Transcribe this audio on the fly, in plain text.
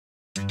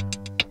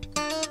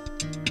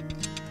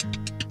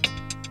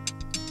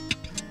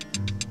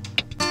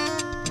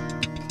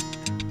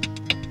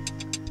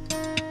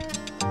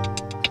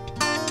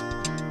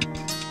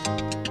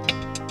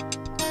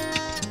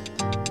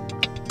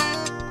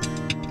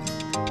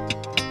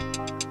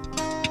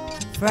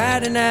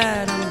Friday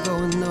night, I'm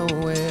going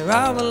nowhere.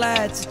 All the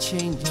lights are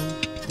changing,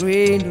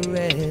 green to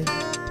red.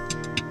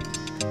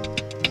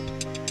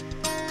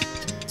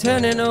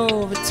 Turning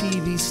over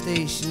TV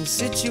stations,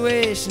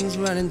 situations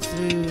running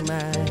through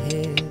my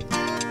head.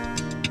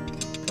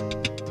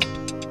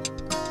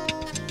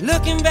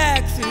 Looking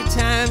back through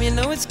time, you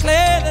know it's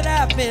clear that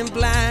I've been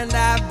blind,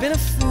 I've been a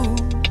fool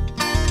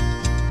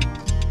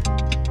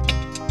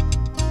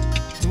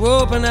to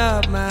open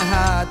up my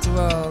heart to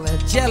all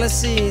that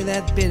jealousy,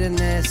 that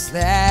bitterness,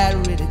 that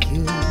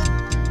ridicule.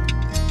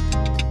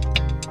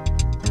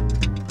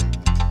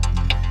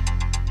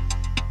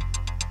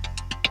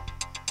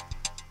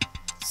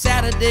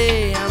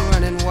 Saturday, I'm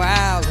running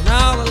wild and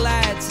all the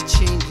lights are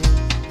changing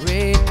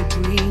red to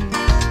green.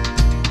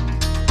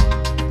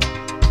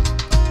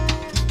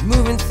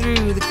 Moving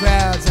through the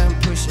crowds I'm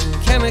pushing,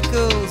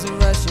 chemicals are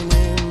rushing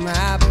in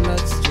my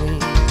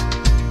bloodstream.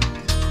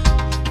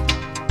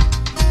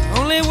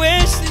 Only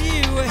wish that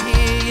you were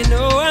here, you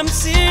know I'm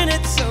seeing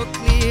it so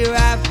clear.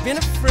 I've been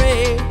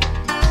afraid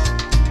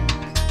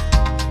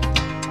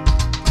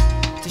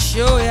to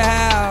show you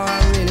how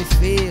I really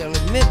feel,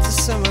 admit to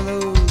some of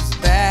those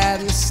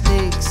bad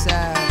mistakes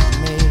I've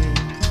made.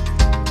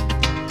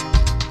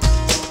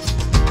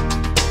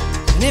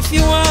 And if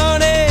you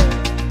want it,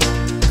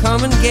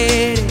 come and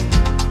get it,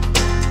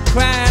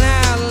 crying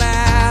out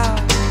loud.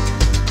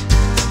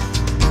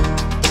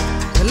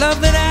 The love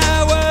that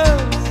I was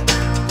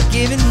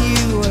giving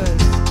you was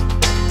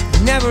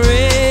never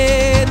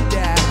in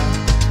doubt.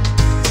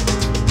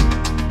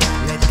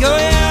 Let go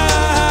of your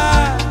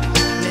heart,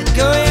 let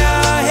go of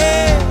your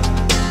head,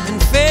 and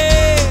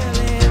feel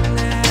it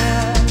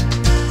now.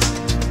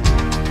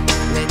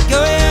 Let go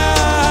of your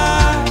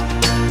heart,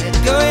 let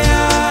go of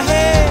your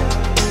head,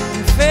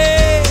 and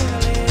feel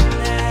it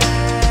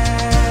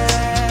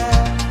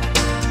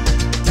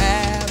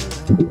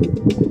now.